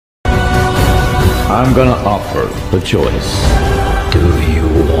I'm gonna offer the choice. Do you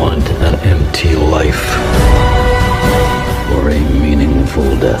want an empty life or a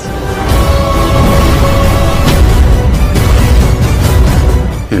meaningful death?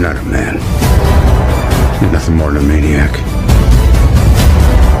 You're not a man. You're nothing more than a maniac.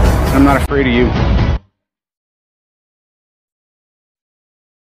 I'm not afraid of you.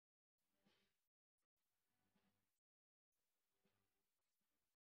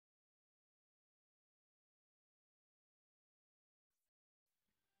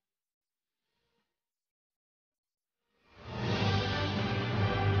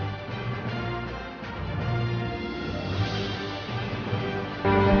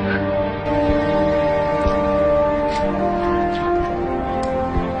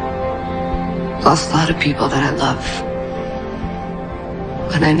 Lost a lot of people that I love.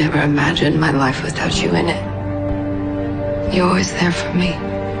 But I never imagined my life without you in it. You're always there for me.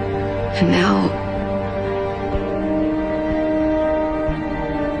 And now,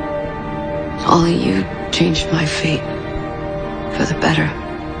 only you changed my fate for the better.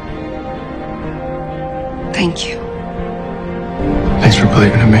 Thank you. Thanks for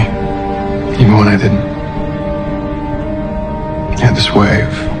believing in me, even when I didn't. You had this way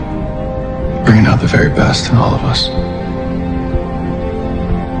of bringing out the very best in all of us.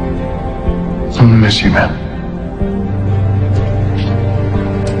 I'm gonna miss you, man.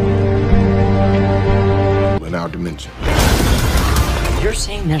 In our dimension. You're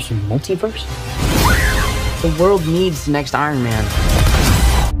saying there's a multiverse? The world needs the next Iron Man.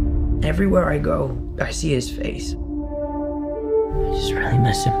 Everywhere I go, I see his face. I just really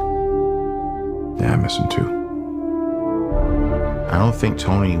miss him. Yeah, I miss him too. I don't think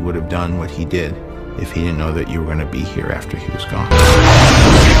Tony would have done what he did if he didn't know that you were going to be here after he was gone.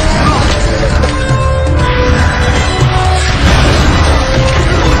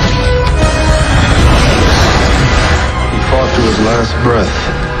 He fought to his last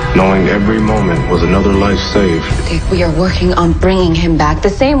breath, knowing every moment was another life saved. Dick, we are working on bringing him back the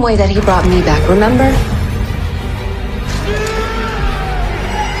same way that he brought me back, remember?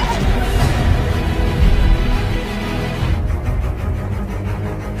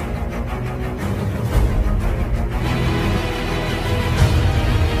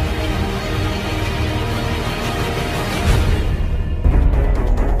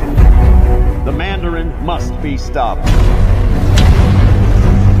 The Mandarin must be stopped.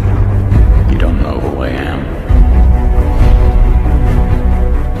 You don't know who I am.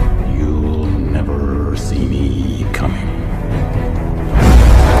 You'll never see me coming.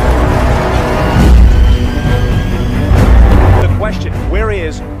 The question, where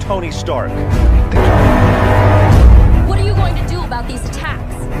is Tony Stark? What are you going to do about these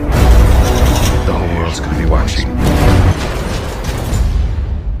attacks? The whole world's gonna be watching.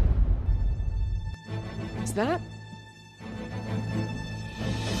 Is that?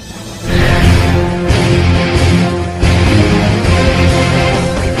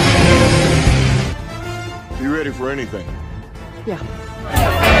 You ready for anything? Yeah.